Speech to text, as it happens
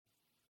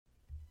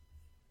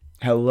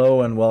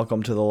Hello and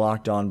welcome to the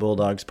Locked On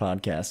Bulldogs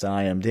podcast.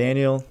 I am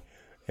Daniel.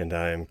 And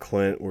I am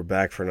Clint. We're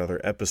back for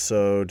another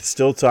episode.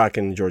 Still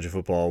talking Georgia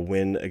football,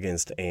 win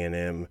against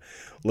A&M.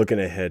 Looking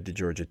ahead to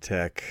Georgia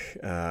Tech.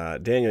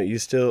 Daniel, you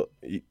still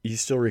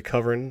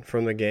recovering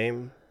from the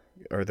game?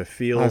 Are the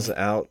feels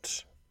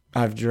out?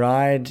 I've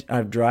dried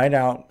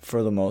out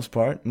for the most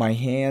part. My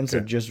hands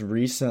have just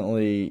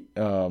recently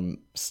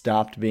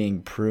stopped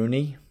being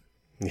pruny.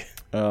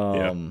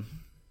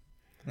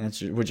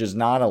 Which is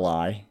not a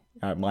lie.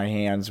 My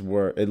hands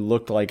it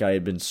looked like I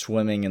had been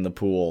swimming in the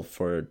pool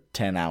for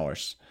 10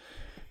 hours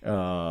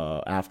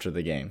after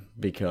the game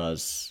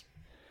because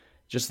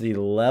just the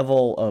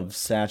level of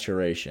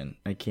saturation,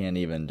 I can't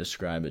even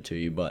describe it to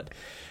you, but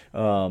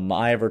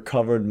I have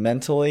recovered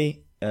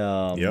mentally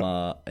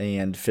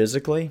and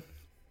physically.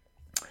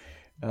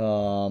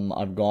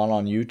 I've gone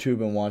on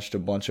YouTube and watched a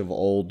bunch of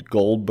old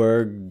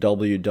Goldberg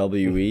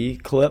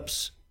WWE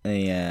clips,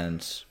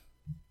 and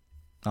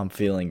I'm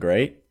feeling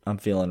great. I'm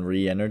feeling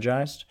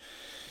re-energized.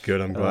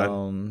 Good, I'm glad.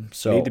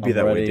 So you need to be I'm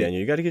that ready. way, Daniel.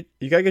 You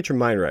gotta get your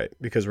mind right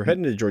because we're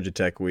heading to Georgia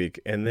Tech week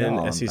and then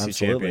SEC absolutely.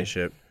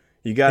 championship.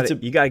 You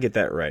gotta get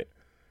that right.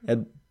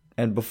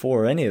 And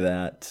before any of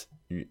that,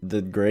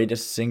 the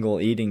greatest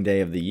single eating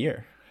day of the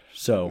year.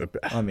 So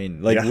I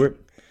mean,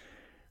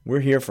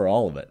 we're here for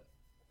all of it.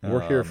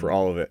 We're here for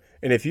all of it.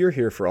 And if you're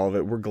here for all of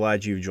it, we're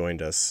glad you've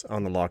joined us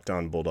on the Locked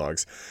On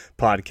Bulldogs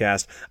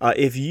podcast.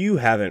 If you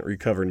haven't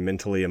recovered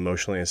mentally,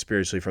 emotionally, and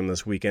spiritually from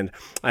this weekend,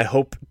 I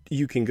hope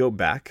you can go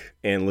back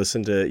and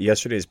listen to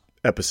yesterday's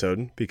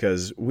episode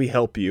because we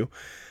help you.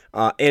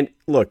 And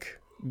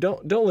look,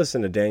 don't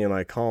listen to Daniel and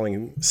I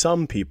calling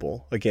some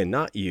people, again,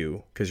 not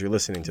you because you're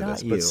listening to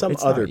this, but some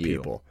other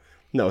people.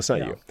 No, it's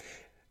not you.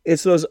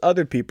 It's those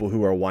other people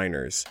who are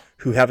whiners,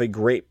 who have a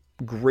great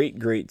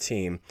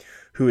team,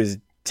 who is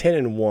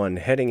 10-1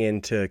 heading in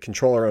to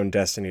control our own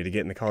destiny to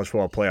get in the college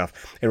football playoff,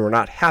 and we're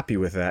not happy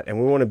with that, and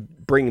we want to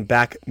bring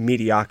back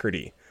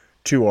mediocrity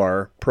to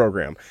our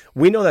program.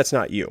 We know that's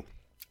not you.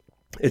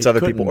 It's other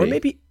people. Or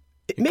maybe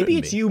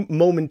it's you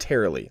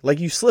momentarily.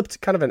 Like you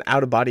slipped kind of an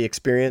out-of-body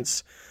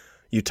experience.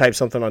 You typed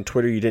something on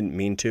Twitter you didn't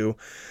mean to.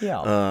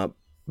 Yeah.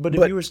 But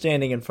if you were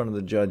standing in front of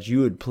the judge,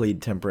 you would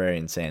plead temporary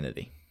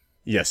insanity.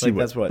 Yes, you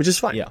would, which is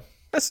fine. Yeah.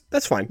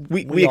 That's fine.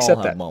 We accept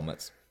all have that.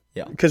 Moments.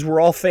 Yeah, because we're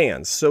all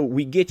fans, so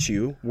we get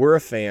you. We're a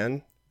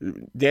fan.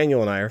 Daniel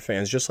and I are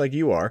fans, just like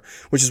you are,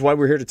 which is why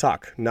we're here to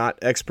talk, not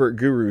expert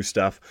guru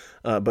stuff,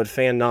 but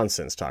fan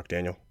nonsense talk,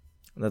 Daniel.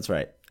 That's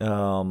right.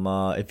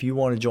 If you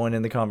want to join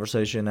in the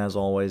conversation, as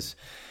always,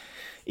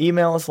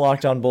 email us,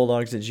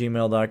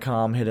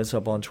 lockedonbulldogs@gmail.com. Hit us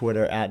up on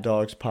Twitter,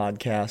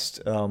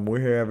 @dogspodcast. We're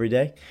here every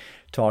day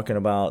talking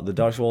about the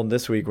Ducks. Well,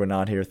 this week we're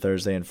not here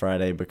Thursday and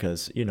Friday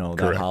because,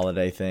 that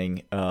holiday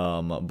thing,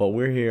 but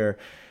we're here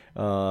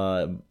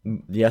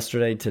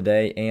yesterday,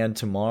 today, and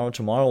tomorrow.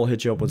 Tomorrow we'll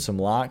hit you up with some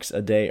locks a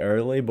day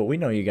early, but we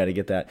know you got to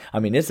get that. I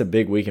mean, it's a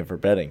big weekend for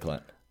betting,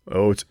 Clint.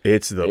 Oh,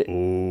 it's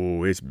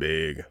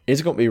big.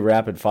 It's going to be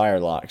rapid fire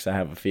locks, I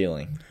have a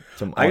feeling.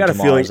 I got a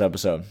feeling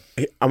episode.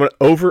 I'm going to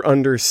over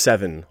under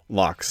 7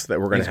 locks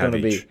that we're going to have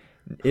each.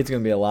 It's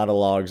going to be a lot of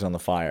logs on the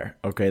fire.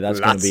 Okay, that's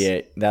going to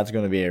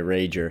be a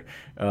rager.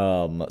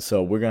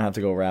 So we're going to have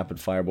to go rapid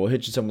fire. But we'll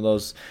hit you some of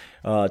those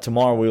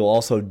tomorrow. We will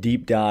also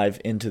deep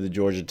dive into the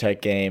Georgia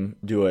Tech game,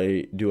 do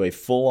a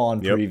full on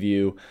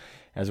preview,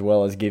 as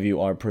well as give you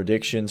our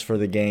predictions for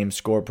the game,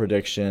 score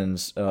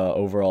predictions,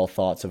 overall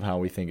thoughts of how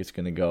we think it's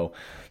going to go.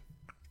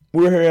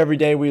 We're here every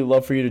day. We'd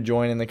love for you to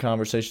join in the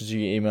conversations. You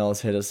can email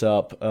us, hit us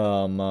up,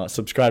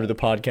 subscribe to the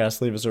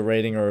podcast, leave us a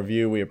rating or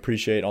review. We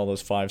appreciate all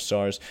those 5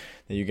 stars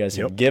that you guys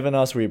have given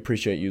us. We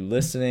appreciate you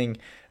listening.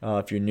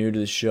 If you're new to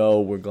the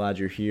show, we're glad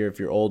you're here. If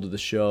you're old to the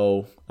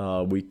show,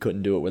 we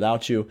couldn't do it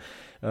without you.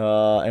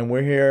 And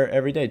we're here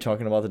every day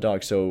talking about the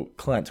Dogs. So,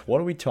 Clint, what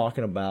are we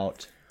talking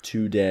about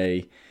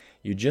today?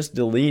 You just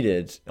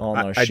deleted on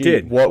our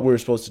sheet what we were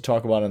supposed to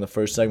talk about in the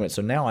first segment.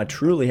 So now I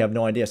truly have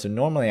no idea. So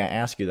normally I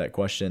ask you that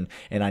question,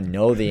 and I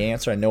know the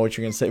answer. I know what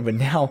you're going to say. But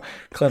now,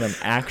 Clint, I'm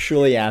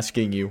actually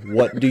asking you,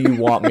 what do you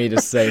want me to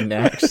say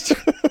next?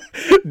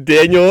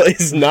 Daniel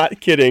is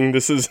not kidding.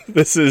 This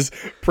is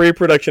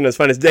pre-production as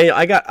finest. Daniel,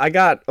 I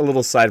got a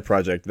little side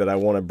project that I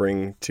want to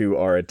bring to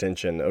our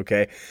attention.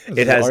 Okay,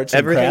 it has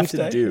everything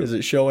to do. Is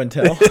it show and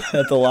tell at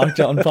the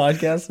Lockdown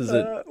podcast? Is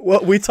it?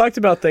 Well, we talked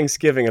about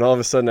Thanksgiving, and all of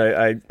a sudden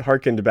I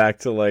hearkened back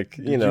to the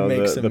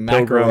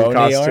pilgrim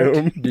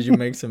costume. Art? Did you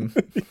make some?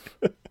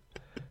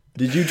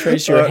 Did you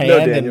trace your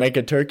hand and make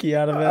a turkey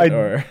out of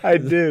it? I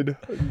did.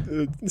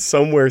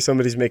 Somewhere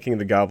somebody's making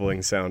the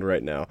gobbling sound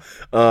right now.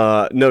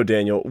 No,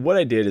 Daniel. What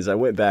I did is I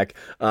went back.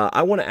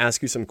 I want to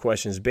ask you some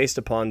questions based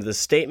upon the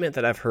statement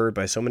that I've heard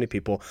by so many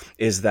people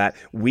is that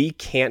we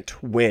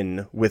can't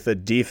win with a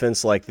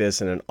defense like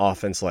this and an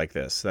offense like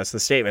this. That's the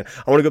statement.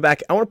 I want to go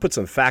back. I want to put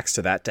some facts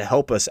to that to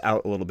help us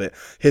out a little bit.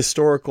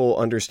 Historical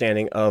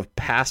understanding of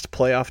past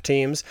playoff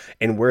teams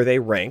and where they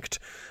ranked.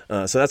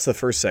 So that's the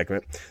first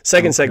segment.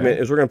 Second segment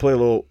is we're going to play a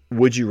little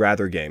Would You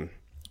Rather game.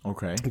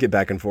 Okay. Get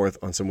back and forth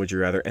on some would you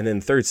rather. And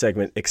then third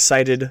segment,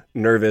 excited,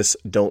 nervous,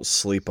 don't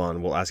sleep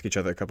on. We'll ask each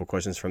other a couple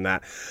questions from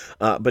that.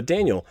 But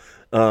Daniel,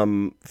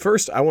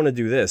 first I want to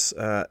do this.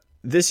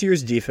 This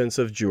year's defense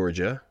of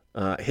Georgia,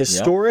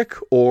 historic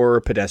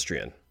or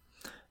pedestrian?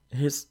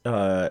 It's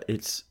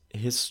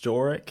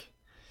historic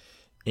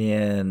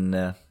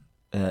in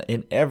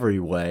every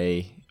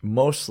way.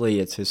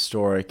 Mostly it's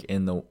historic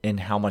in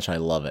how much I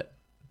love it,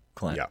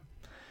 Clint. Yeah.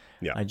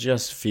 Yeah. I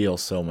just feel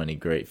so many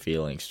great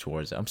feelings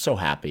towards it. I'm so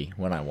happy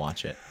when I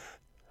watch it.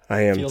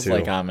 I am Feels too.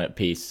 like I'm at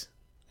peace.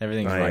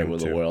 Everything's right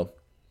with the world.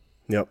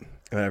 Yep.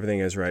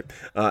 Everything is right.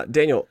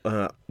 Daniel,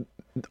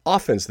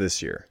 offense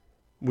this year.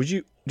 Do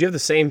you have the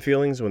same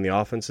feelings when the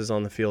offense is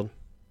on the field?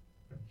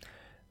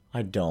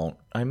 I don't.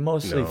 I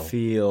mostly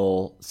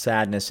feel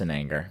sadness and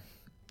anger.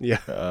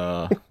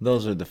 Yeah.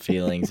 Those are the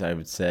feelings I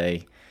would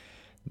say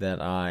that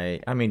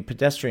I mean,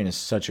 pedestrian is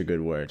such a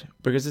good word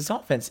because this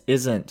offense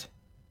isn't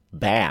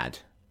bad.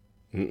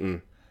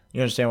 Mm-mm.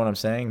 You understand what I'm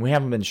saying? We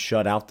haven't been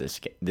shut out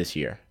this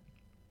year.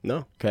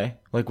 No. Okay?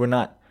 Like we're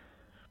not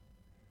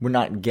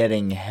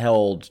getting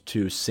held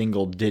to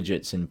single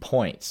digits in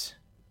points.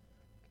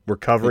 We're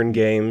covering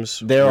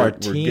games. We're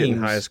getting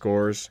high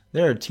scores.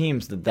 There are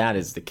teams that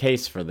is the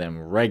case for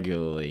them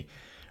regularly.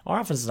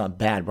 Our offense is not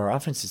bad, but our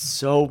offense is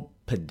so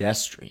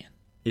pedestrian.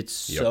 It's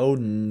so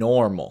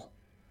normal.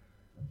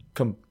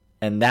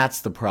 And that's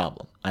the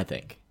problem, I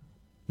think.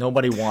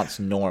 Nobody wants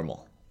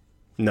normal.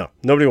 No,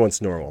 nobody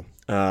wants normal.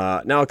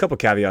 Now, a couple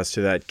caveats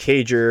to that.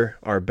 Cager,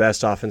 our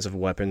best offensive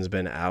weapon's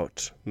been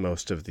out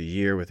most of the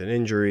year with an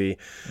injury.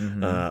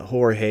 Mm-hmm.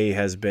 Jorge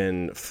has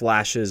been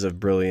flashes of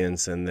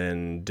brilliance and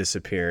then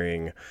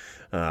disappearing.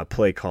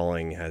 Play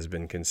calling has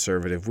been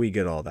conservative. We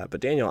get all that.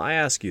 But, Daniel, I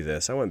ask you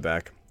this. I went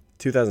back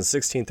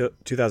 2016,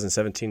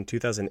 2017,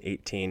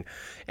 2018,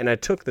 and I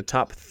took the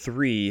top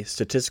 3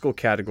 statistical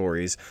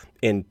categories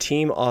in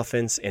team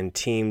offense and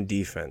team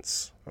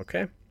defense.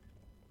 Okay?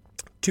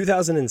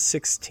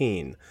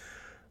 2016,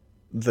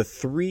 the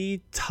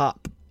 3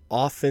 top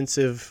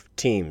offensive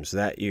teams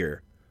that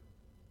year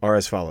are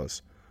as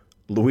follows: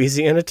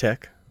 Louisiana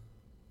Tech,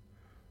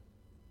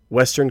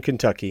 Western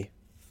Kentucky,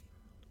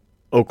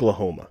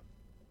 Oklahoma.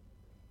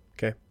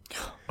 Okay?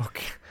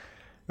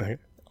 Okay.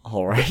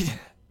 All right.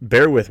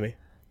 Bear with me.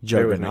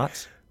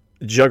 Juggernauts.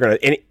 Juggernaut.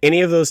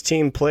 Any of those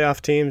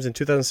playoff teams in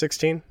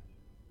 2016?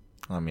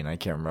 I mean, I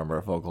can't remember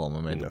if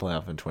Oklahoma made the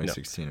playoff in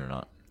 2016 or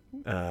not.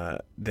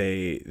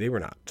 They were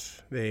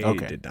not. They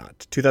did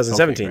not.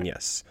 2017,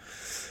 yes.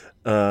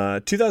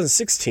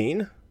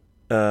 2016,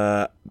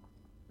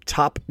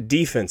 top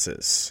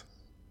defenses: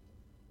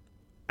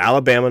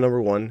 Alabama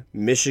number 1,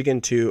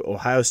 Michigan 2,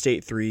 Ohio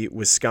State 3,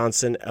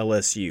 Wisconsin,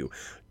 LSU.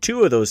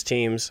 2 of those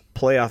teams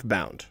playoff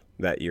bound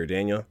that year,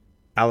 Daniel.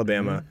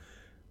 Alabama,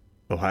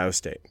 Ohio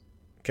State.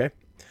 Okay,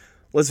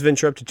 let's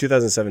venture up to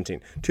 2017.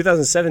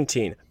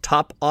 2017,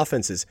 top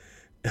offenses: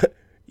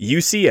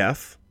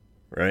 UCF,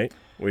 right?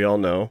 We all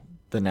know.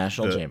 The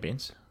national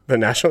champions. The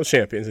national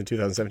champions in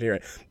 2017,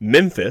 right?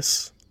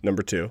 Memphis,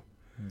 number 2.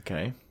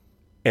 Okay.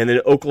 And then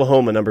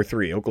Oklahoma, number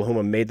 3.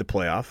 Oklahoma made the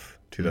playoff,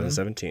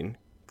 2017,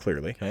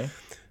 clearly. Okay.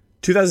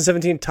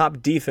 2017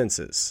 top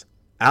defenses: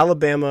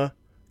 Alabama,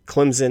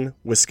 Clemson,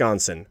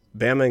 Wisconsin.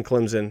 Bama and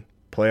Clemson,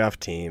 playoff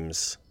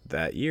teams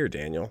that year,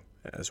 Daniel,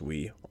 as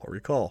we all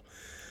recall.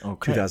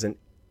 Okay.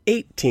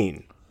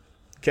 2018.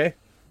 Okay.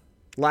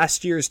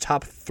 Last year's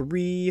top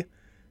 3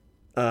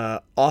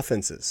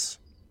 offenses: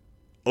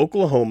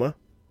 Oklahoma,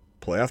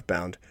 playoff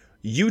bound,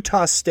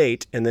 Utah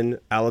State, and then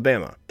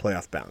Alabama,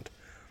 playoff bound.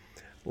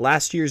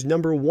 Last year's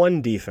number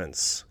 1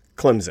 defense: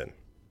 Clemson.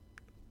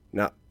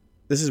 Now,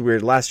 this is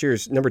weird. Last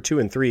year's number 2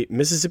 and 3,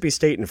 Mississippi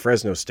State and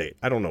Fresno State.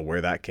 I don't know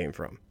where that came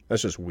from.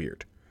 That's just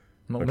weird.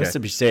 Well, okay.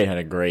 Mississippi State had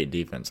a great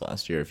defense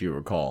last year, if you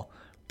recall.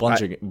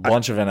 Bunch of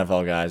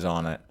NFL guys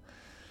on it,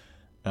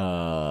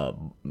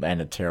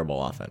 and a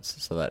terrible offense.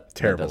 So that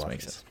does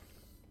make sense.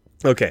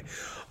 Okay.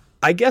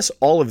 I guess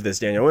all of this,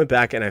 Daniel, I went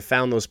back and I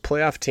found those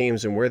playoff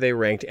teams and where they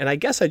ranked, and I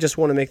guess I just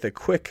want to make the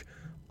quick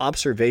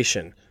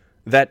observation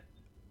that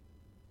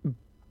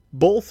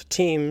both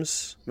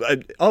teams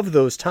of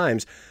those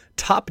times,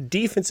 top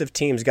defensive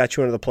teams got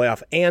you into the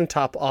playoff and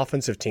top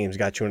offensive teams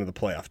got you into the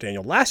playoff,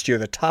 Daniel. Last year,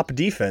 the top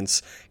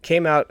defense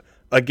came out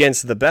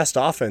against the best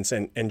offense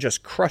and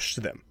just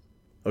crushed them,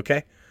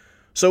 okay?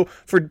 So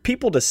for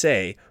people to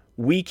say,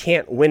 we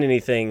can't win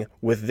anything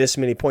with this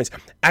many points,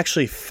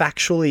 actually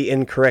factually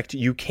incorrect.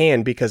 You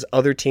can, because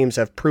other teams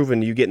have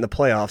proven you get in the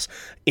playoffs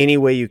any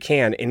way you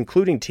can,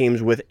 including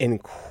teams with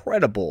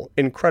incredible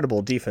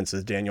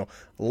defenses, Daniel,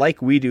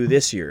 like we do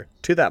this year.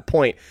 To that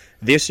point,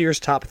 this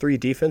year's top 3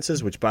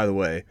 defenses, which, by the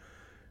way,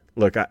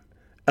 look,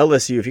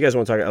 LSU, if you guys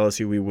want to talk about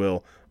LSU, we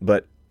will,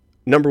 but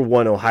number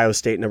 1, Ohio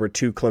State, number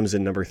 2,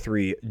 Clemson, number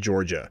 3,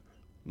 Georgia.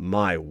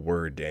 My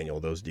word, Daniel,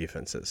 those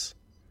defenses.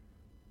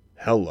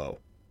 Hello.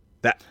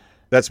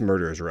 That's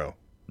murderer's row.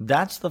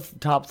 That's the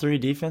top 3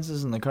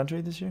 defenses in the country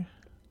this year?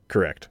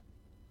 Correct.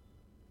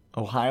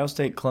 Ohio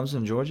State,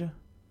 Clemson, Georgia?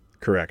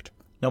 Correct.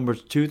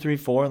 Numbers 2, 3,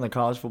 4 in the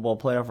college football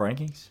playoff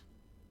rankings?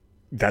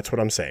 That's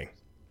what I'm saying.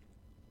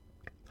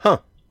 Huh.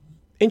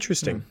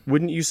 Interesting.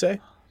 Wouldn't you say?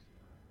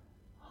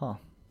 Huh.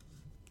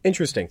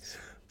 Interesting.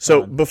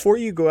 So before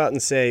you go out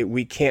and say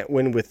we can't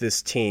win with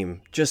this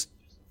team, just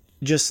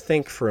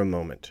think for a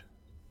moment.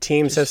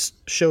 Teams have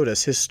showed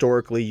us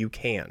historically you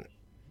can.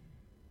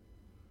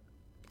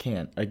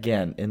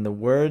 Again, in the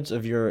words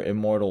of your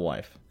immortal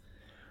wife,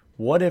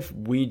 what if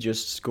we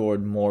just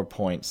scored more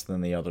points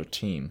than the other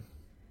team?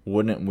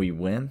 Wouldn't we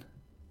win?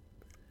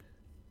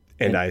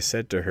 And I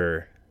said to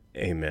her,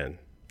 amen.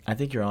 I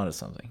think you're onto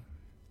something.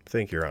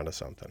 Think you're onto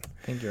something.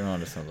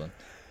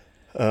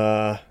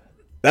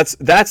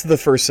 That's the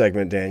first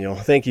segment, Daniel.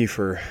 Thank you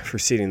for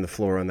ceding the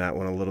floor on that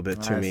one a little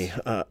bit to me.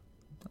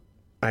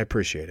 I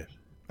appreciate it.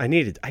 I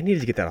needed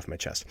to get that off my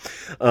chest.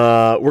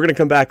 We're going to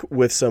come back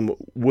with some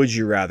Would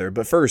You Rather.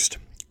 But first,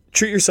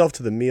 treat yourself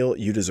to the meal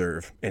you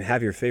deserve and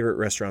have your favorite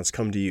restaurants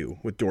come to you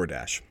with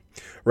DoorDash.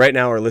 Right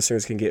now, our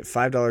listeners can get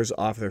 $5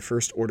 off their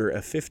first order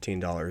of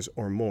 $15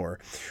 or more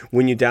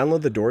when you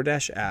download the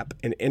DoorDash app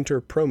and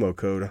enter promo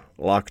code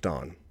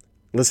LOCKEDON.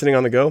 Listening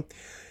on the go?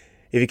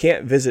 If you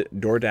can't visit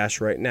DoorDash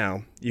right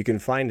now, you can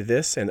find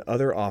this and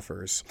other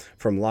offers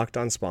from Locked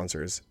On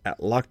sponsors at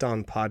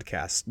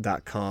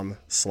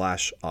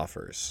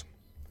lockedonpodcast.com/offers.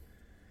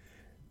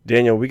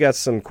 Daniel, we got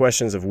some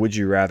questions of Would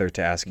You Rather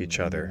to ask each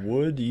other.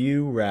 Would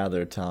you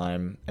rather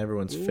time?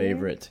 Everyone's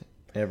favorite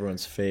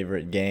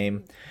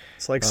game.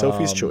 It's like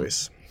Sophie's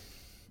Choice.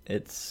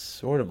 It's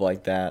sort of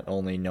like that,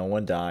 only no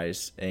one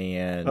dies,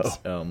 and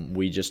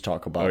we just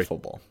talk about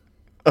football.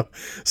 Oh,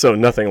 so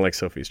nothing like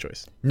Sophie's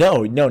Choice.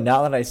 No,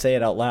 now that I say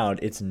it out loud,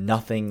 it's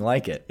nothing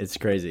like it. It's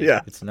crazy.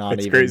 Yeah, it's not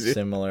even crazy.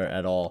 Similar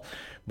at all.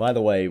 By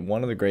the way,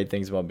 one of the great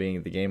things about being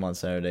at the game on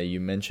Saturday, you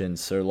mentioned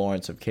Sir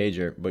Lawrence of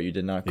Cager, but you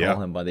did not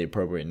call him by the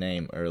appropriate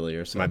name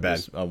earlier. So my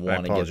bad. I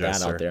want to get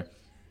that out there.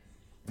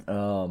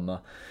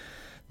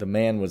 The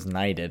man was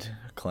knighted,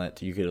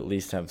 Clint. You could at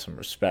least have some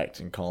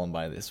respect and call him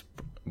by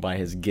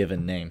his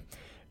given name.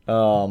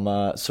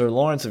 Sir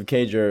Lawrence of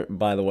Cager,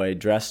 by the way,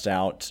 dressed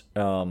out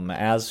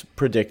as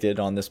predicted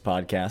on this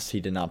podcast. He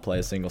did not play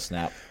a single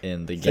snap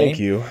in the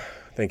game.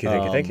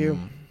 Thank you.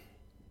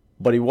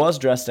 But he was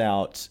dressed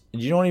out. Do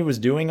you know what he was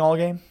doing all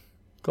game,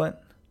 Clint?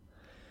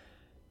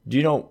 Do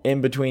you know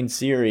in between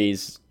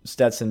series,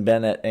 Stetson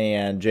Bennett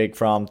and Jake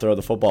Fromm throw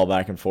the football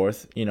back and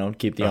forth,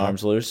 keep the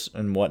arms loose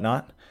and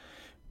whatnot?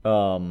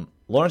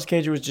 Lawrence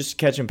Cager was just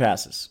catching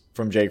passes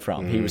from Jake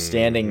Fromm. He was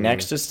standing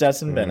next to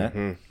Stetson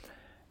Bennett.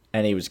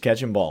 And he was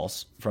catching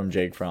balls from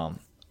Jake Fromm.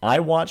 I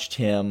watched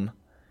him,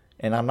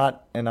 and I'm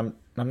not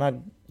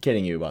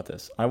kidding you about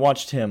this. I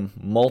watched him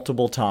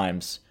multiple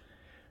times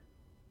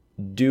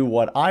do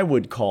what I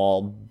would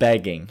call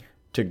begging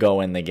to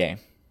go in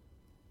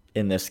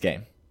this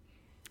game.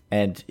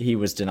 And he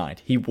was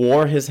denied. He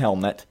wore his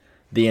helmet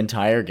the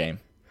entire game.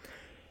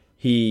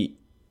 He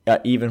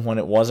even when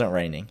it wasn't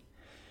raining.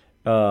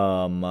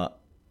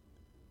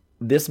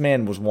 This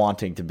man was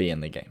wanting to be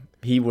in the game.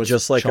 He was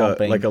just like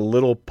chomping. a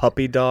little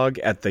puppy dog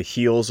at the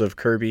heels of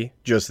Kirby,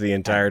 just the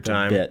entire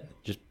time.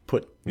 Just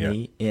put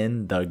me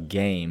in the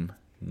game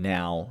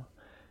now.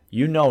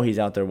 He's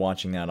out there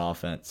watching that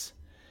offense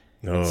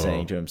and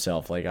saying to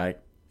himself, like, I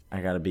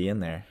got to be in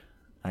there.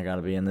 I got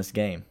to be in this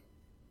game.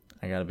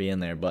 I got to be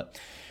in there. But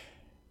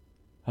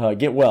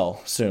get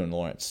well soon,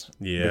 Lawrence.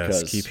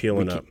 Yes, keep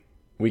healing up.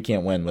 We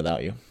can't win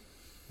without you.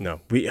 No,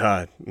 we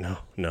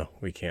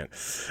can't.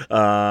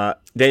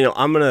 Daniel,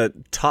 I'm going to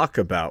talk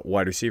about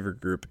wide receiver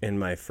group in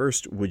my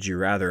first Would You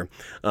Rather,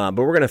 but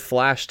we're going to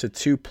flash to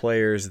two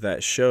players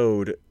that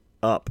showed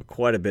up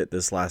quite a bit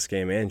this last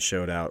game and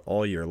showed out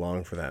all year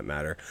long for that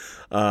matter.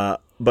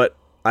 But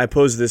I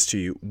pose this to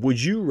you.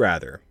 Would you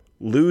rather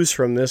lose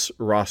from this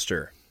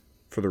roster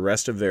for the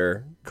rest of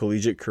their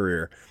collegiate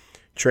career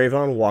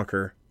Trayvon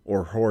Walker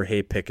or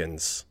Jorge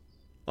Pickens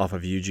off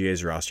of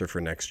UGA's roster for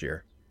next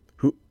year?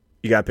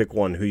 You got to pick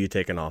one. Who you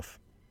taking off?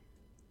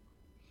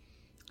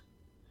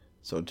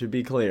 So to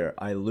be clear,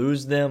 I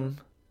lose them.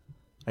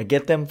 I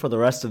get them for the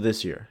rest of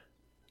this year.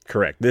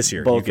 Correct. This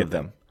year, both you get of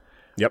them.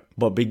 Yep.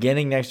 But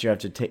beginning next year, I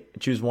have to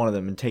choose one of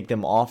them and take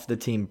them off the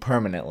team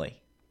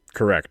permanently.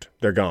 Correct.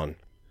 They're gone.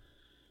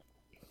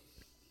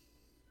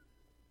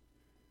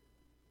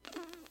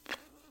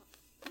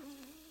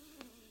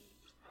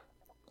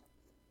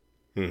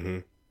 Mm-hmm.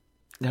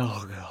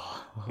 Oh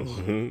God.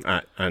 Mm-hmm.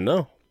 I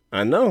know.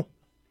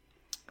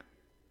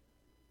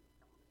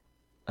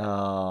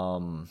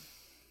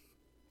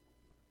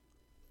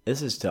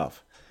 This is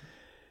tough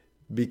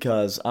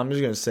because I'm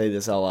just going to say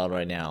this out loud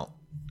right now.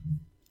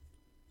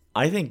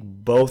 I think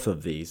both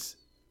of these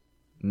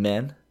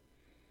men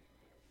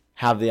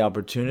have the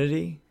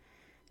opportunity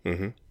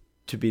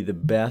to be the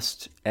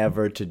best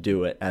ever to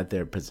do it at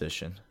their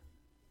position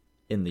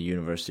in the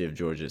University of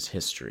Georgia's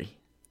history.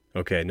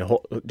 Okay,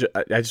 no,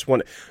 I just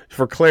want,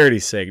 for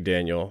clarity's sake,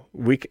 Daniel,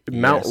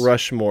 Mount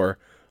Rushmore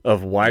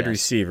of wide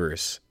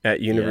receivers at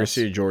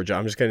University of Georgia.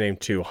 I'm just going to name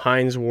two: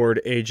 Hines Ward,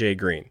 AJ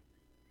Green.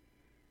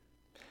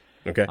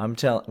 Okay.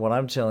 What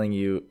I'm telling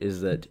you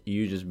is that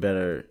you just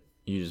better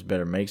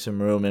make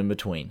some room in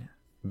between,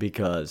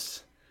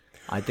 because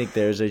I think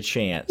there's a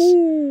chance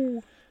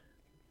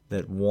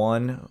that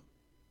one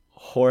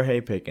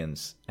Jorge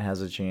Pickens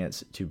has a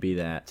chance to be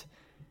that.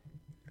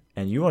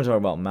 And you want to talk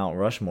about Mount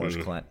Rushmore's,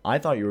 Clint. I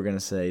thought you were going to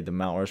say the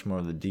Mount Rushmore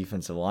of the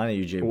defensive line at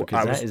UJ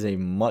because that is a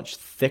much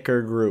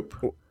thicker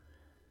group.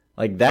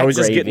 Like that was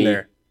gravy, just getting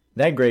there.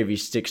 That gravy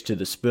sticks to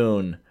the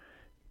spoon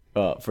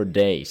for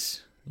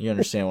days. You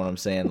understand what I'm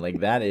saying? Like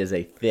that is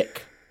a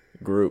thick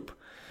group.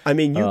 I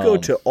mean, you go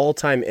to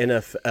all-time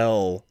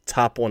NFL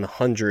top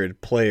 100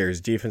 players,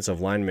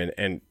 defensive linemen,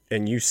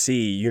 and you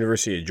see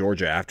University of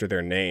Georgia after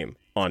their name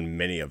on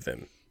many of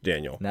them,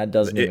 Daniel. And that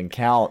doesn't even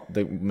count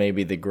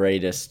maybe the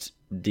greatest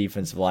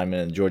defensive lineman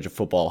in Georgia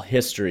football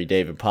history,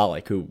 David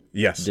Pollack, who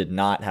did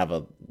not have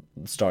a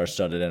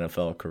star-studded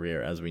NFL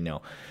career, as we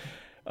know.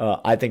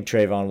 I think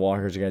Trayvon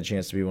Walker's got a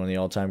chance to be one of the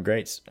all-time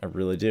greats. I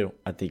really do.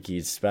 I think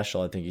he's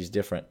special. I think he's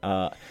different.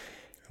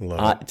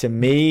 To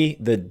me,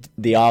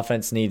 the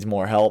offense needs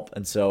more help,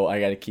 and so I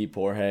got to keep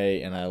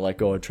Jorge, and I let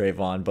go of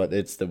Trayvon, but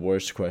it's the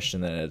worst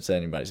question that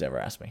anybody's ever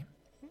asked me.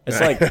 It's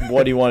like,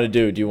 what do you want to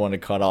do? Do you want to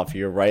cut off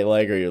your right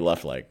leg or your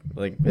left leg?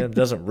 Like, it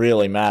doesn't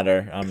really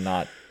matter. I'm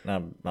not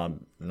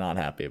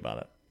happy about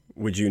it.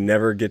 Would you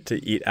never get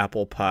to eat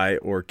apple pie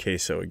or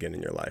queso again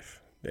in your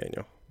life,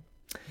 Daniel?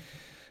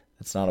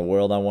 It's not a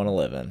world I want to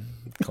live in,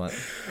 Clint.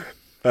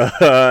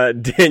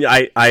 Daniel,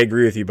 I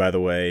agree with you, by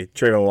the way.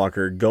 Trayvon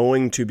Walker,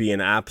 going to be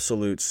an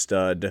absolute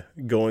stud,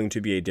 going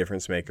to be a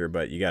difference maker,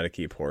 but you got to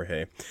keep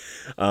Jorge.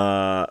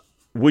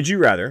 Would you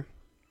rather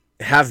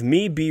have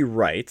me be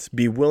right,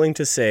 be willing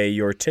to say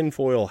your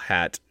tinfoil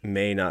hat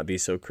may not be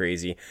so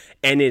crazy,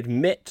 and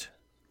admit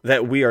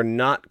that we are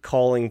not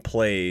calling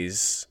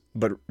plays,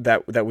 but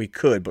that we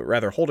could, but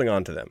rather holding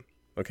on to them,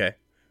 okay?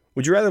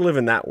 Would you rather live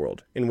in that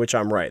world in which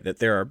I'm right, that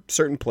there are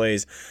certain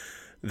plays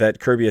that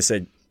Kirby has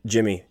said,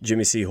 Jimmy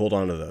C, hold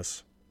on to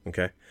those,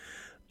 okay?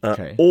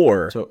 Okay.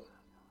 Or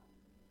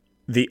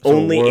the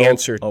only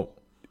answer...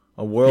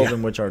 a world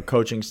in which our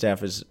coaching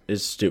staff is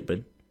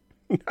stupid.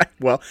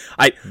 Well,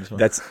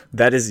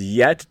 that is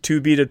yet to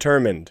be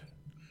determined.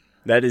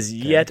 That is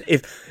yet...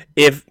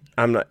 If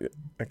I'm not...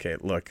 Okay,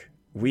 look.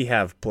 We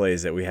have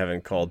plays that we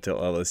haven't called till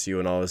LSU,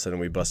 and all of a sudden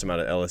we bust them out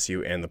at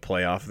LSU and the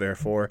playoff,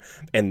 therefore,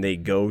 and they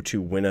go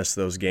to win us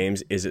those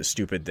games. Is it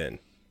stupid then?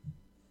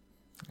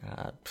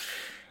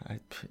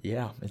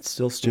 Yeah, it's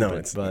still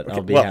stupid, but okay,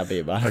 I'll be happy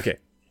about it. Okay,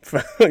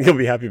 you'll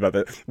be happy about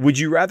that. Would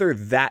you rather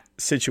that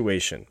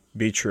situation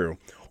be true,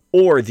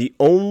 or the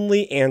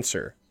only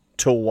answer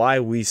to why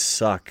we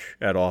suck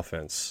at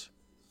offense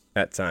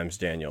at times,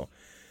 Daniel,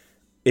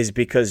 is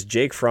because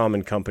Jake Fromm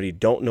and company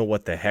don't know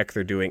what the heck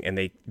they're doing,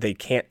 and they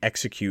can't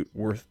execute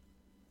worth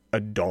a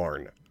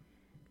darn?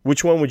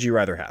 Which one would you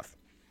rather have?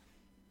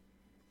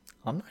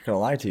 I'm not going to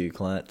lie to you,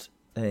 Clint,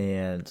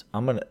 and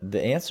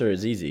the answer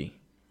is easy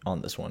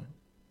on this one.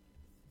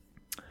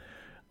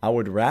 I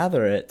would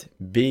rather it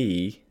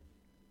be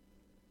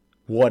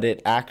what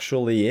it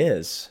actually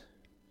is,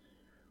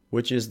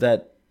 which is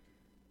that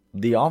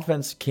the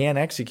offense can't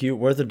execute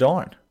worth a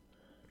darn.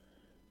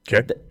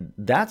 Okay.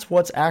 That's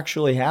what's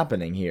actually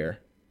happening here,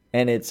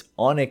 and it's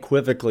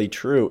unequivocally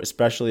true,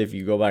 especially if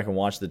you go back and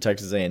watch the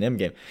Texas A&M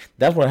game.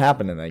 That's what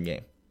happened in that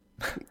game.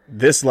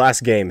 This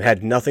last game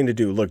had nothing to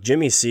do. Look,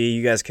 Jimmy C,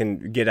 you guys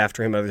can get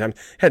after him other times,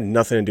 had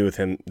nothing to do with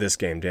him this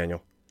game,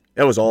 Daniel.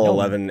 It was all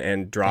 11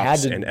 and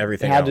drops and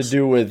everything else. It had to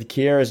do with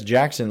Kearis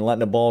Jackson letting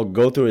the ball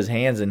go through his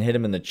hands and hit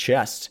him in the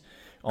chest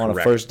on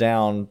a first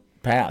down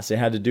pass. It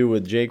had to do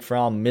with Jake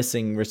Fromm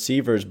missing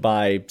receivers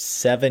by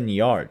 7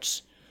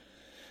 yards.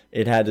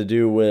 It had to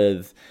do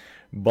with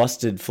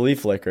busted flea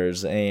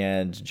flickers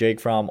and Jake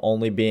Fromm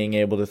only being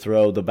able to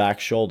throw the back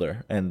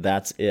shoulder, and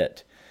that's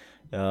it.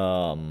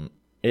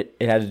 It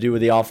had to do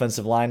with the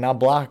offensive line not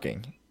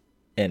blocking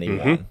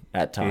anyone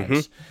at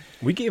times.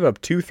 We gave up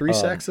 2-3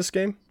 sacks this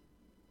game.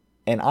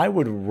 And I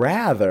would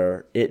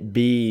rather it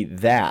be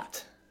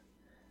that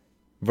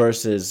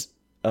versus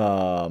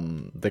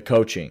the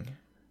coaching,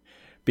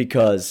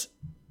 because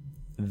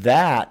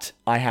that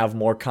I have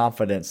more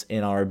confidence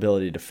in our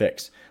ability to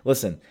fix.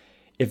 Listen,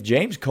 if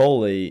James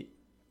Coley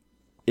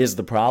is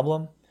the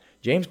problem,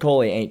 James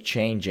Coley ain't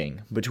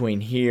changing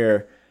between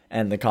here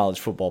and the college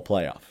football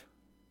playoff.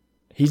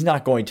 He's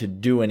not going to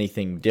do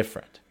anything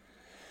different.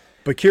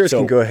 But Kearis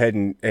can go ahead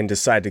and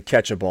decide to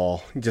catch a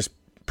ball. Just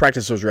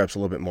practice those reps a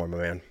little bit more, my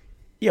man.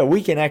 Yeah,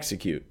 we can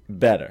execute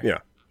better. Yeah.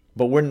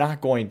 But we're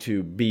not going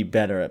to be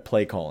better at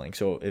play calling.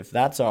 So if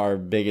that's our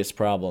biggest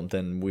problem,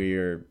 then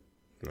we're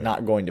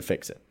not going to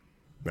fix it.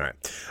 All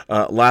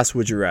right. Last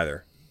would you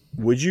rather.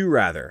 Would you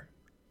rather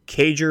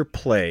Cager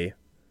play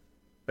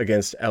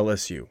against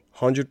LSU?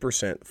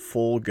 100%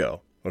 full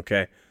go.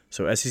 Okay?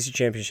 So SEC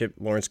Championship,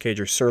 Lawrence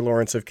Cager, Sir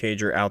Lawrence of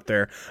Cager out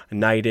there,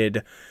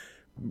 knighted,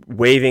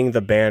 waving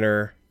the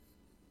banner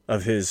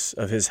of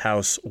his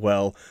house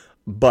well,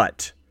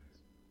 but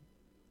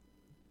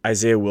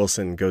Isaiah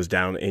Wilson goes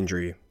down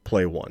injury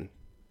play 1.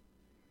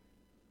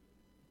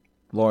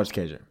 Lawrence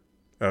Cager.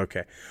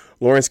 Okay.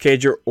 Lawrence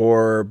Cager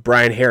or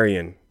Brian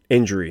Herrien,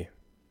 injury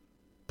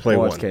play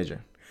Lawrence 1. Cager.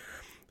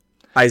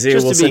 Isaiah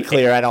Wilson. Just to be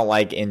clear, I don't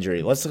like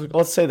injury. Let's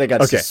say they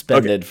got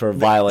suspended for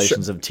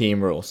violations of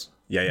team rules.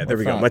 Yeah. There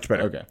we go. fine. Much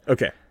better. Okay.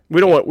 Okay. We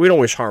don't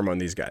wish harm on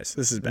these guys.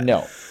 This is bad.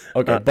 No.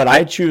 Okay, but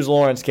I choose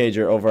Lawrence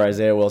Cager over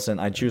Isaiah Wilson.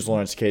 I choose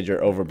Lawrence Cager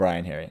over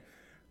Brian Herrien.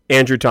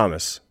 Andrew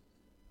Thomas.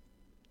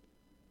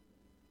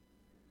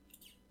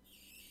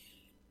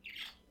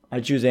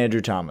 I choose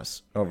Andrew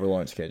Thomas over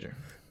Lawrence Cager.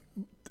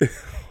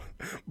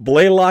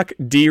 Blaylock,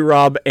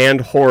 D-Rob,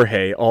 and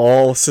Jorge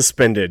all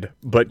suspended,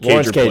 but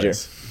Lawrence Cager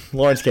plays.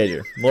 Lawrence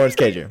Cager. Lawrence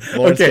Cager.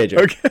 Lawrence Okay,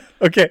 Cager.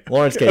 okay.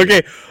 Lawrence Cager.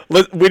 Okay,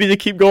 we need to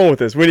keep going with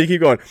this. We need to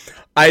keep going.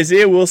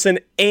 Isaiah Wilson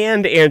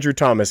and Andrew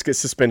Thomas get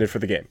suspended for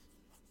the game.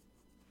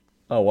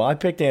 Oh, well, I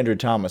picked Andrew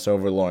Thomas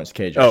over Lawrence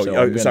Cager.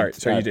 Sorry.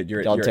 You did.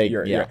 You're take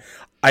right.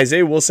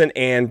 Isaiah Wilson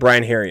and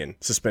Brian Herrien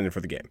suspended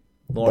for the game.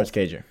 Lawrence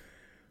Cager.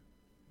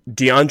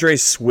 DeAndre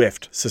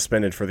Swift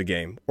suspended for the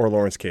game, or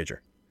Lawrence Cager.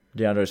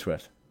 DeAndre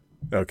Swift.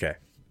 Okay.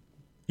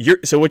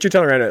 So what you're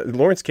telling me right now,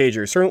 Lawrence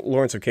Cager, Sir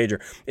Lawrence of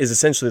Cager, is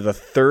essentially the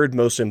third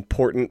most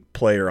important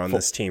player on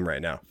this team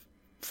right now.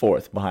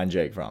 Fourth, behind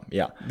Jake Fromm.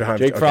 Yeah.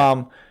 Jake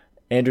Fromm,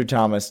 Andrew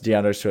Thomas,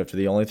 DeAndre Swift are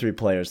the only three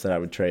players that I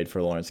would trade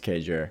for Lawrence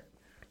Cager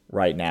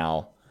right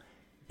now.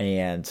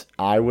 And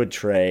I would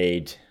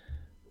trade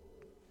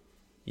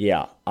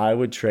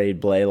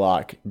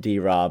Blaylock,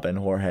 D-Rob, and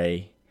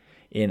Jorge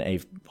in a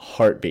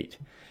heartbeat.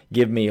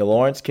 Give me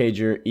Lawrence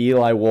Cager,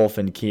 Eli Wolf,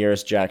 and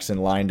Kearis Jackson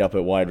lined up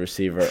at wide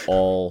receiver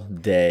all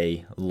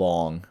day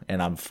long, and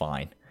I'm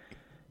fine.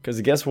 Because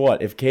guess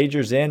what? If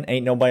Cager's in,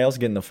 ain't nobody else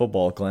getting the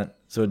football, Clint.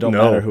 So it don't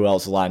matter who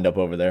else lined up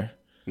over there.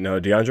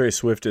 No, DeAndre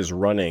Swift is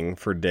running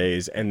for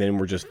days, and then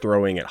we're just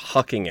throwing it,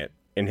 hucking it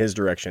in his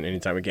direction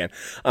anytime we can.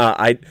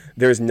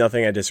 There's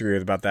nothing I disagree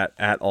with about that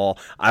at all.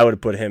 I would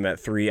have put him at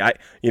 3.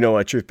 You know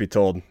what? Truth be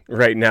told,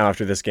 right now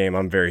after this game,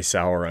 I'm very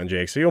sour on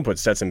Jake. So you don't put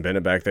Stetson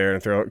Bennett back there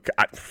and throw.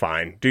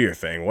 Fine, do your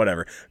thing,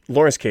 whatever.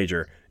 Lawrence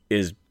Cager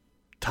is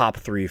top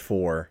 3,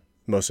 4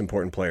 most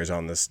important players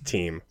on this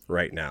team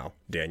right now.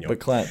 Daniel, but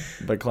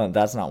Clint,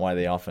 that's not why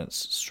the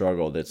offense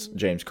struggled. It's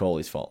James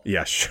Coley's fault.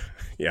 Yes,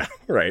 yeah,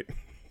 right.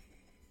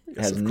 It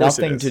has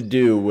nothing to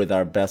do with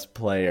our best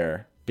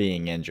player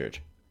being injured.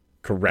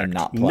 Correct.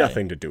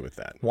 Nothing to do with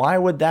that. Why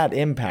would that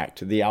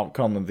impact the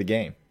outcome of the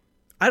game?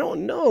 I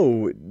don't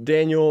know,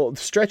 Daniel.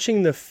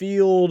 Stretching the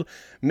field,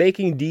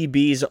 making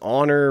DBs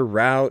honor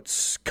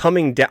routes,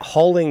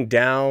 hauling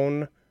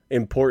down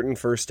important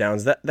first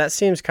downs. That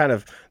seems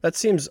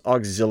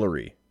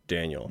auxiliary,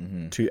 Daniel,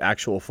 to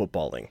actual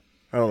footballing.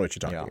 I don't know what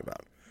you're talking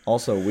about.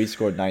 Also, we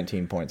scored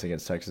 19 points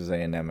against Texas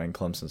A&M, and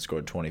Clemson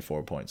scored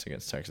 24 points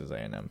against Texas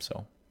A&M.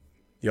 So,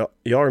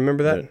 y'all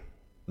remember that?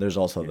 There's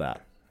also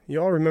that.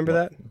 Y'all remember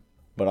that?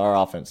 But our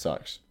offense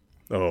sucks.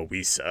 Oh,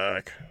 we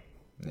suck.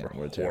 Yeah,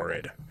 we're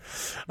horrid.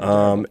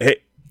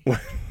 Hey,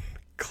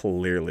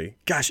 clearly,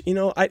 gosh,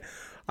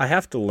 I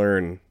have to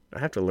learn.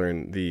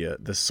 The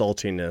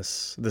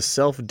saltiness, the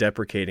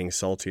self-deprecating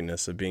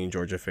saltiness of being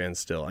Georgia fans.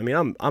 Still, I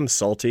mean, I'm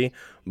salty,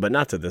 but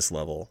not to this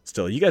level.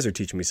 Still, you guys are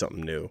teaching me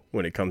something new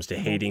when it comes to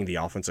hating the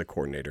offensive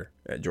coordinator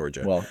at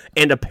Georgia. Well,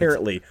 and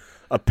apparently,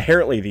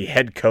 the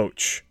head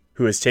coach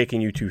who has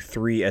taken you to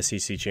 3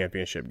 SEC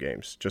championship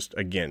games. Just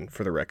again,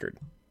 for the record.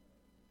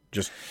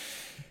 Just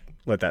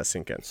let that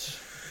sink in.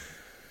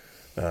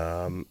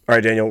 All right,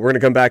 Daniel, we're going to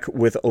come back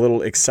with a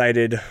little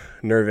excited,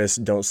 nervous,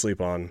 don't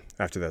sleep on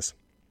after this.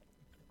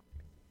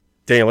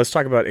 Daniel, let's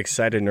talk about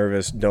excited,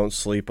 nervous, don't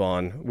sleep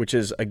on, which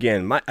is,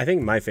 again, I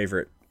think my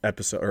favorite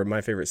episode or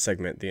my favorite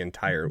segment the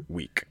entire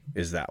week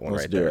is that one.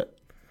 Let's do it.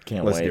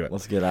 Can't wait.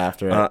 Let's get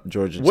after it.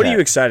 Georgia Tech. What are you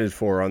excited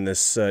for on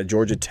this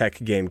Georgia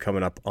Tech game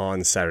coming up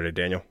on Saturday,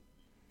 Daniel?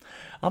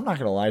 I'm not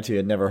gonna lie to you.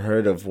 I'd never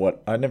heard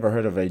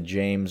of a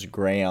James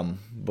Graham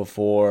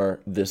before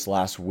this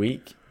last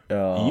week.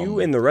 You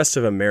and the rest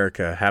of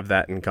America have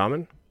that in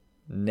common.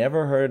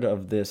 Never heard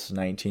of this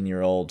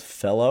 19-year-old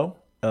fellow,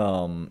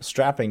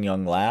 strapping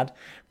young lad.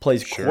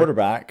 Plays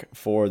quarterback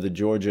for the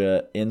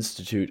Georgia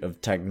Institute of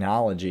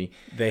Technology.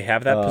 They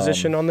have that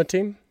position on the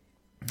team.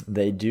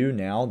 They do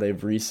now.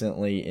 They've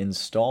recently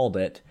installed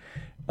it.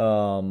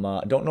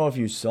 Don't know if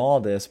you saw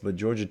this, but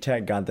Georgia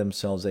Tech got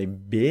themselves a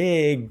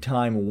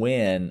big-time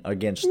win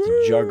against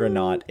the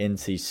juggernaut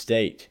NC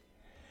State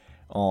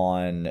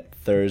on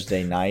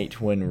Thursday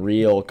night when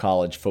real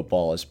college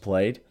football is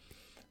played.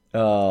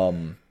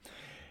 They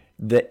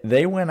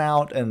went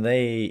out and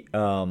they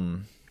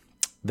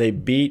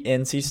beat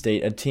NC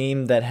State, a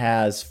team that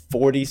has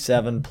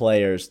 47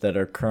 players that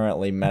are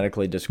currently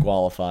medically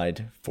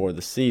disqualified for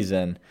the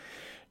season.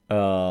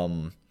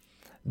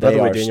 By the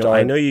way, Daniel,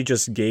 I know you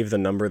just gave the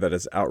number that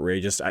is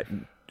outrageous.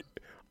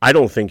 I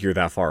don't think you're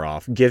that far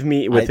off. Give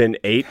me within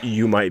 8,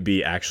 you might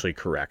be actually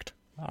correct.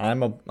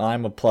 I'm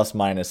a plus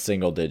minus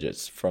single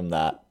digits from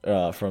that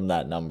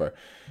number.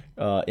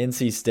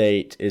 NC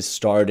State is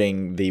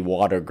starting the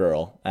water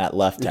girl at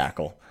left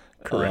tackle.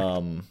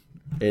 Correct.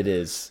 It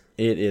is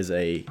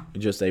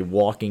just a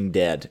walking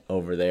dead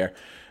over there.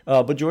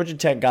 But Georgia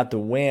Tech got the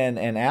win,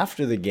 and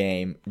after the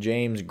game,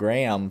 James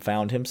Graham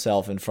found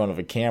himself in front of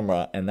a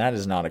camera, and that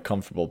is not a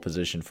comfortable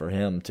position for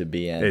him to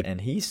be in.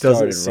 And he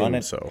started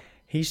running.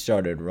 He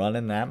started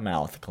running that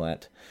mouth,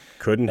 Clint.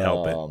 Couldn't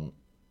help it.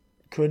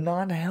 could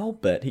not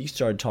help it. He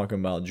started talking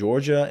about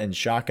Georgia and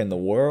shocking the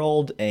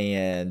world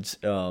and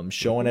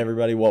showing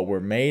everybody what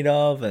we're made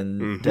of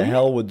and to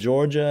hell with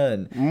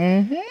Georgia.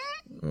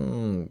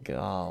 And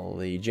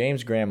golly,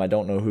 James Graham, I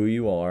don't know who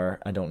you are.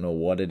 I don't know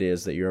what it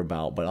is that you're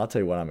about, but I'll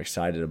tell you what I'm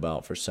excited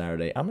about for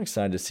Saturday. I'm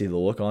excited to see the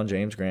look on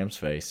James Graham's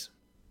face.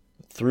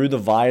 Through the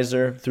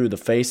visor, through the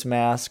face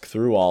mask,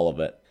 through all of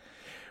it.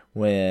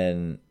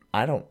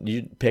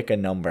 You pick a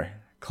number,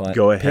 Clint.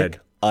 Go ahead.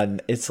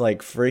 It's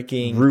like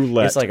freaking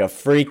roulette. It's like a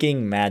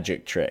freaking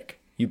magic trick.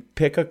 You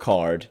pick a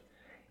card,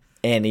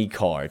 any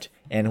card.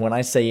 And when I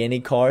say any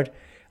card,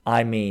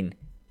 I mean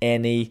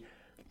any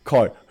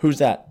card. Who's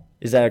that?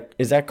 Is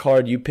that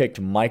card you picked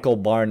Michael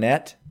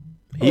Barnett?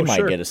 He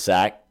might get a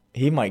sack.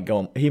 He might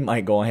go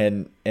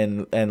ahead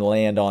and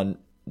land on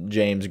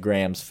James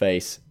Graham's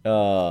face.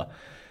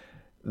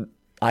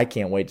 I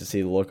can't wait to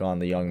see the look on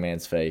the young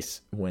man's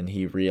face when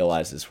he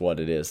realizes what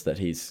it is that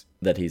he's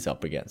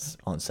up against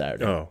on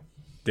Saturday. Oh,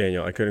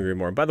 Daniel, I couldn't agree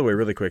more. By the way,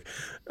 really quick,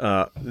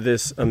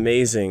 this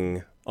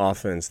amazing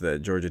offense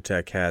that Georgia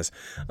Tech has.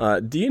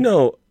 Do you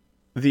know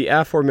the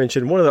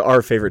aforementioned one of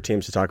our favorite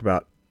teams to talk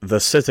about, the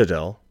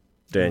Citadel?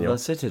 Daniel,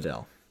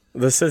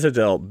 the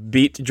Citadel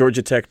beat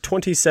Georgia Tech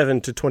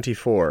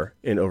 27-24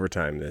 in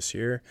overtime this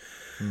year.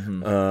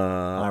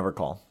 I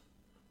recall.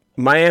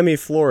 Miami,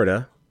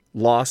 Florida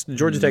lost.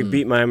 Georgia Tech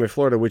beat Miami,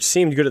 Florida, which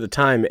seemed good at the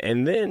time,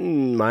 and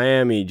then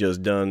Miami just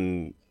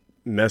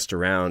messed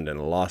around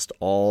and lost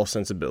all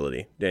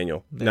sensibility.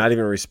 Daniel, not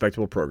even a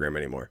respectable program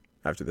anymore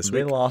after this week.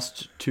 They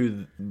lost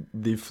to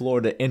the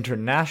Florida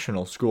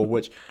International School,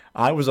 which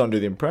I was under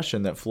the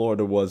impression that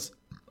Florida was.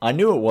 I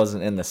knew it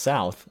wasn't in the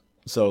South,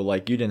 so you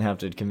didn't have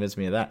to convince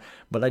me of that.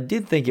 But I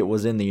did think it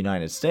was in the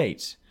United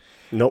States.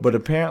 Nope. But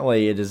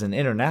apparently it is an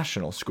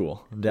international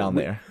school down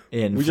there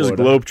in Florida. We just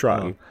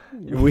globetrotting.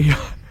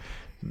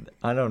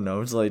 I don't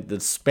know. It's like the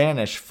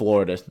Spanish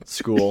Florida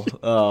school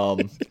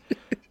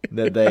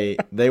that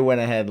they went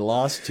ahead and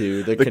lost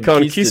to the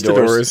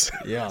Conquistadors.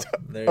 Yeah.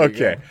 There you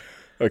go.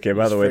 Okay.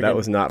 By the way, that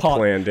was not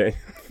planned.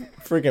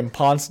 Freaking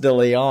Ponce de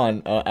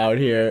Leon out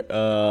here,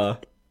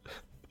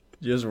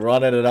 just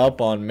running it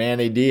up on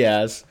Manny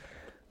Diaz,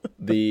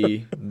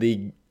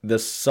 the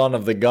son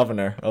of the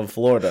governor of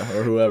Florida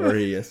or whoever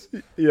he is.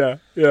 Yeah.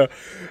 You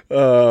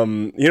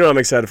know what I'm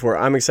excited for?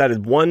 I'm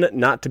excited, one,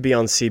 not to be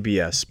on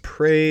CBS.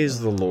 Praise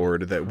the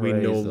Lord that we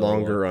no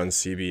longer on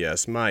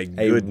CBS. My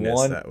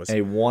goodness, that was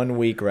a 1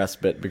 week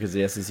respite because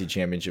the SEC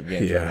championship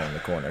game's right around the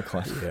corner.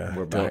 Yeah,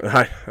 we're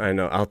back. I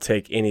know. I'll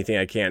take anything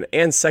I can.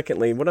 And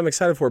secondly, what I'm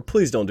excited for,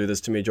 please don't do this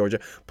to me, Georgia.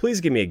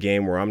 Please give me a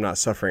game where I'm not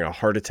suffering a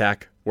heart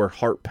attack, where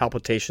heart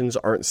palpitations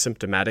aren't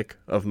symptomatic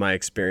of my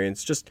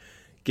experience. Just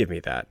give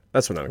me that.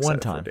 That's what I'm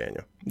excited for,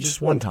 Daniel.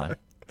 Just one time.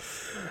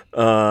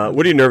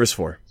 What are you nervous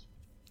for?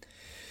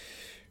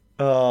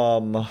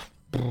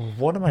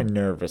 What am I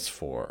nervous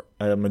for?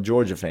 I'm a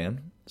Georgia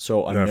fan,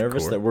 so I'm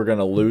nervous that we're going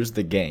to lose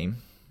the game.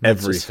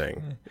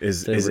 Everything.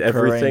 Is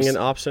everything an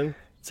option?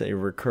 It's a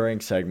recurring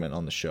segment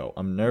on the show.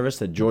 I'm nervous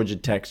that Georgia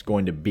Tech's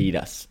going to beat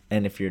us.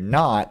 And if you're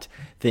not,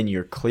 then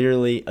you're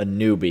clearly a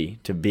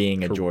newbie to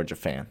being a Georgia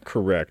fan.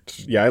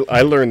 Correct. Yeah,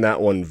 I learned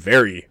that one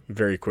very,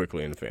 very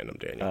quickly in fandom,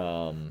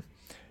 Daniel.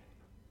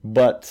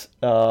 But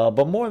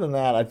more than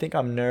that, I think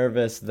I'm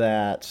nervous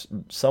that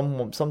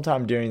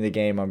sometime during the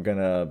game I'm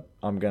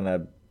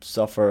gonna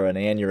suffer an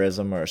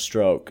aneurysm or a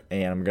stroke,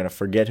 and I'm gonna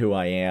forget who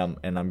I am,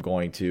 and I'm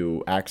going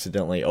to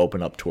accidentally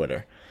open up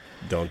Twitter.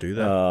 Don't do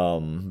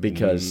that.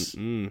 Because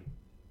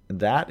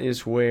that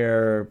is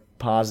where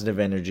positive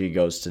energy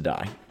goes to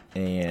die.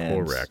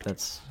 And correct.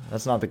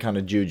 That's not the kind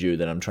of juju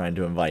that I'm trying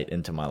to invite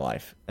into my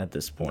life at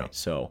this point. No.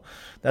 So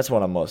that's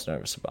what I'm most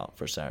nervous about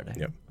for Saturday.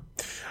 Yep.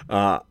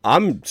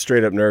 I'm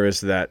straight up nervous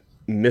that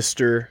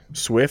Mr.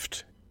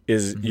 Swift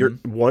is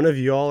one of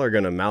y'all are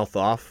going to mouth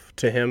off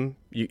to him.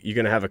 You're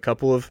going to have a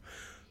couple of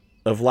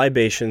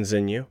libations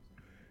in you.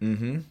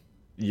 Mm-hmm.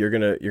 You're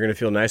gonna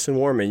feel nice and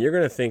warm, and you're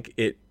gonna think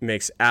it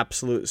makes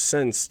absolute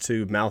sense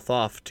to mouth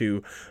off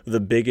to the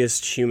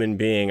biggest human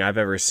being I've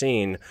ever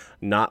seen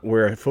not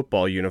wear a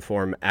football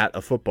uniform at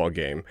a football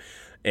game.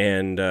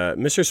 And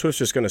Mr. Swift's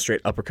just gonna straight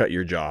uppercut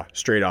your jaw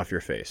straight off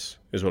your face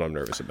is what I'm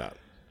nervous about.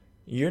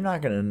 You're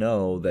not gonna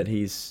know that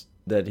he is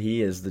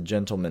the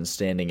gentleman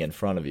standing in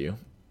front of you,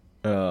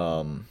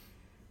 and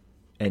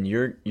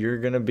you're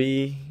gonna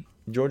be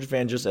Georgia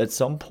fan. Just at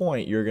some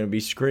point, you're gonna be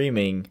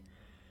screaming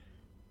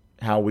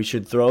how we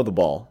should throw the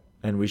ball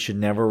and we should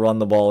never run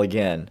the ball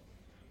again.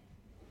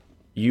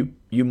 You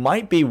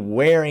might be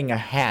wearing a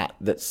hat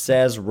that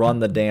says "run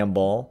the damn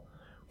ball"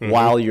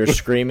 while you're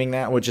screaming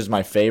that, which is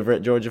my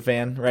favorite Georgia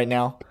fan right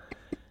now.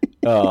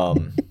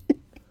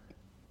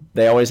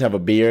 They always have a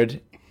beard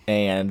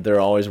and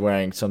they're always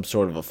wearing some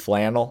sort of a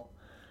flannel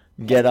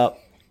get up,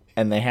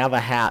 and they have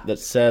a hat that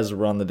says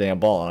 "run the damn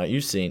ball."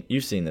 You've seen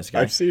this guy.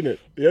 I've seen it.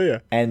 Yeah.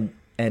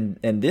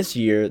 And this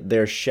year,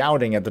 they're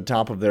shouting at the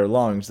top of their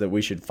lungs that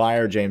we should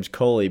fire James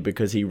Coley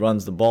because he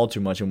runs the ball too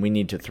much and we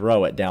need to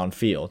throw it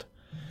downfield.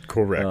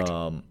 Correct.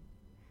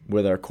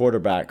 With our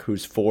quarterback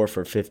who's 4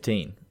 for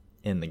 15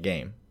 in the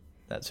game.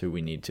 That's who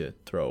we need to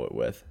throw it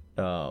with.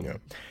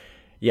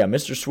 Yeah,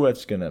 Mr.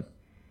 Swift's gonna.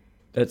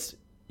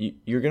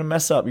 You're gonna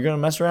mess up. You're gonna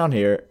mess around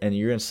here, and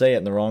you're gonna say it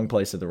in the wrong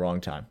place at the wrong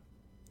time.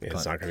 Yeah,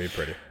 it's not gonna be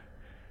pretty.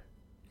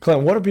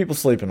 Clint, what are people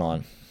sleeping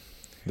on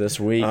this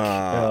week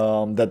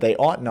that they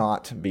ought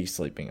not be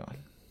sleeping on?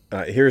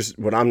 Here's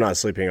what I'm not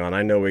sleeping on.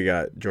 I know we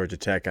got Georgia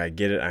Tech. I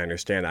get it. I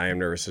understand. I am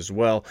nervous as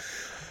well.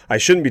 I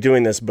shouldn't be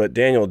doing this, but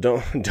Daniel,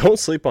 don't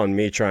sleep on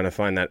me trying to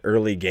find that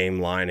early game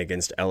line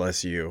against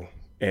LSU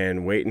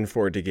and waiting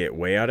for it to get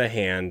way out of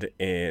hand,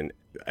 and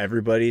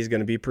everybody's going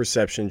to be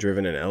perception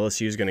driven, and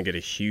LSU is going to get a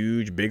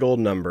huge, big old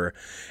number,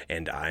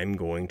 and I'm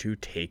going to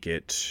take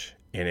it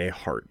in a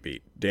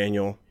heartbeat.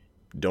 Daniel,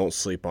 don't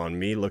sleep on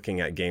me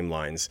looking at game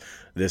lines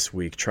this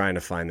week, trying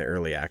to find the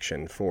early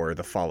action for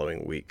the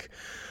following week.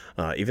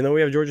 Even though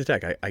we have Georgia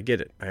Tech, I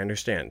get it. I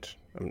understand.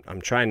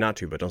 I'm trying not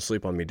to, but don't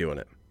sleep on me doing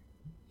it.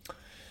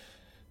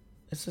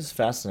 This is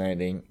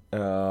fascinating.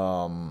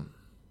 Don't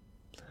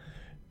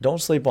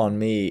sleep on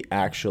me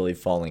actually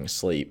falling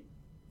asleep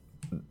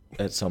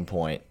at some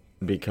point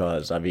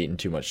because I've eaten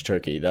too much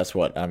turkey. That's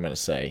what I'm going to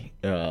say.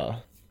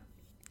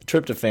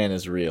 Tryptophan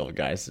is real,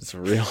 guys. It's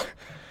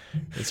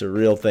a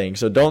real thing.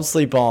 So don't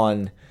sleep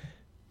on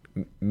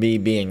me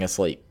being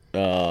asleep.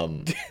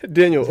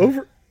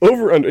 Daniel,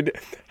 under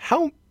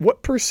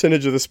what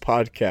percentage of this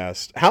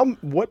podcast,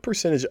 what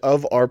percentage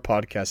of our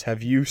podcast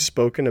have you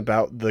spoken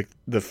about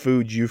the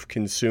food you've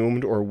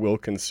consumed or will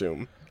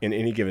consume in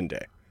any given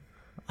day?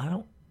 I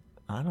don't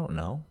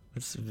know.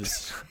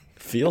 It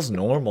feels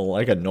normal,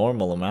 like a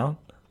normal amount.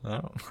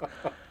 I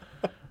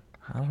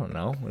don't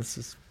know.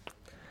 This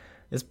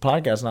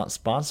podcast not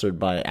sponsored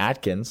by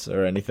Atkins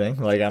or anything.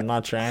 Like, I'm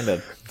not trying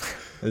to.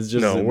 It's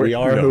just we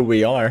are who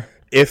we are.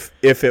 If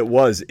it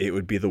was, it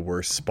would be the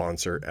worst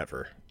sponsor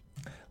ever.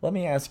 Let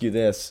me ask you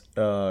this,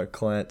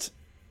 Clint.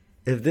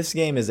 If this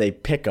game is a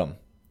pick'em,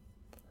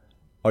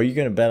 are you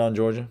going to bet on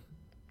Georgia?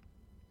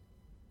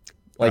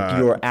 Like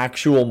your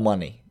actual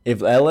money. If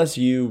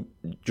LSU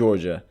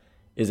Georgia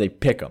is a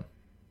pick'em,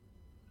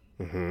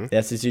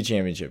 the SEC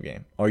championship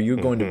game, are you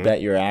going to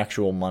bet your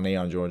actual money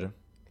on Georgia?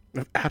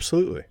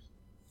 Absolutely.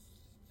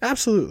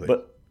 Absolutely.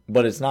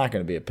 But it's not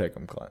going to be a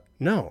pick'em, Clint.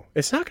 No,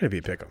 it's not going to be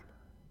a pick'em.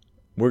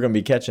 We're going to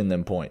be catching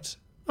them points.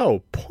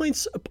 Oh,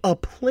 points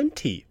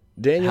aplenty.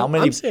 Daniel,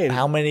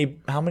 how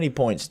many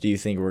points do you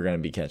think we're going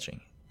to be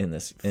catching in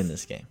this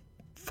game?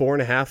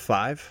 4.5,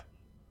 5.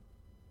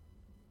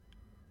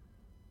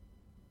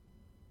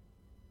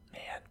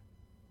 Man,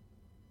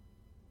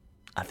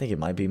 I think it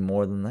might be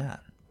more than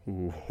that.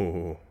 Ooh.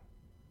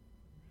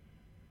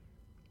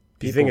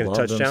 Do you think a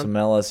touchdown? Some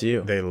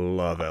LSU. They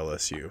love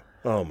LSU.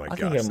 Oh my gosh.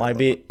 I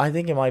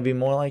think it might be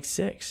more like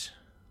 6.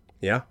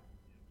 Yeah.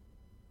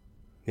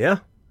 Yeah.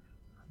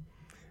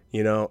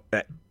 You know,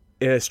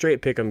 in a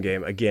straight pick'em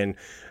game, again,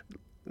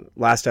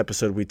 last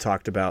episode we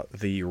talked about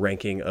the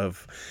ranking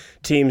of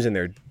teams and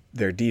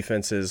their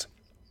defenses,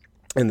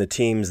 and the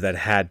teams that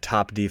had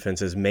top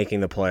defenses making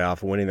the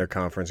playoff, winning their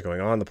conference,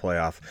 going on the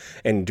playoff,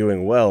 and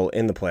doing well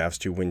in the playoffs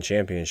to win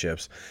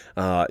championships.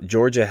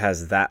 Georgia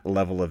has that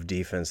level of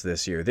defense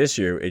this year. This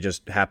year, it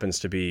just happens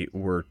to be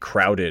we're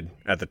crowded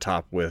at the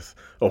top with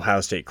Ohio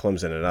State,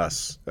 Clemson, and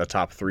us, a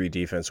top 3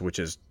 defense, which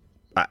is,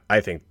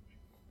 I think,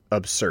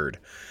 absurd.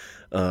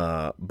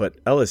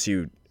 But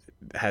LSU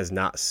has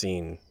not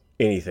seen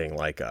anything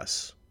like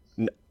us.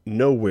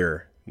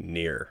 Nowhere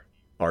near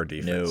our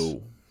defense.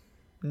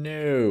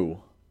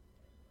 No,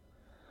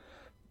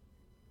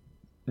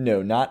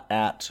 not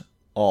at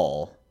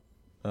all.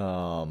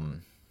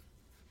 And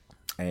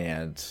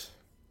it's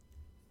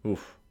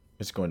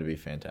going to be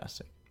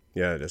fantastic.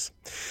 Yeah, it is.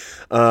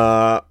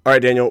 All right,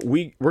 Daniel,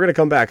 we're going to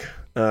come back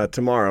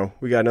tomorrow.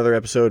 We got another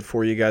episode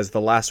for you guys, the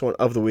last one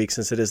of the week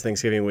since it is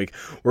Thanksgiving week.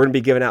 We're going to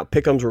be giving out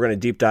pick'ems. We're going to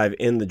deep dive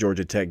in the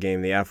Georgia Tech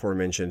game, the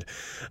aforementioned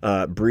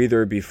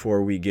breather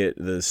before we get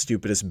the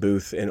stupidest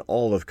booth in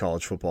all of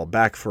college football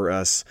back for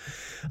us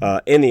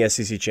in the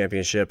SEC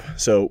championship.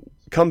 So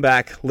come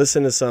back,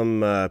 listen to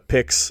some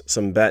picks,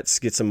 some bets,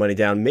 get some money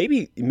down.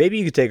 Maybe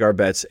you could take our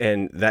bets,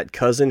 and that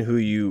cousin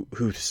who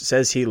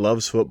says he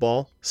loves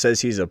football,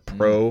 says he's a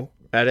pro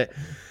at it,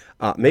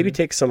 maybe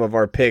take some of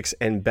our picks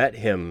and bet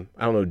him,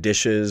 I don't know,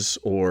 dishes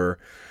or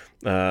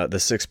the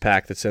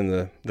 6-pack that's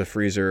in the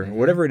freezer,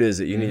 whatever it is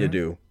that you need to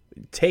do.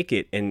 Take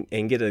it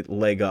and get a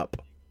leg up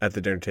at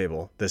the dinner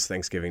table this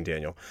Thanksgiving,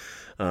 Daniel.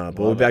 But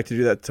we'll be back to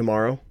do that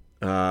tomorrow.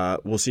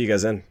 We'll see you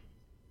guys then.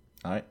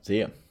 All right, see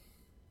ya.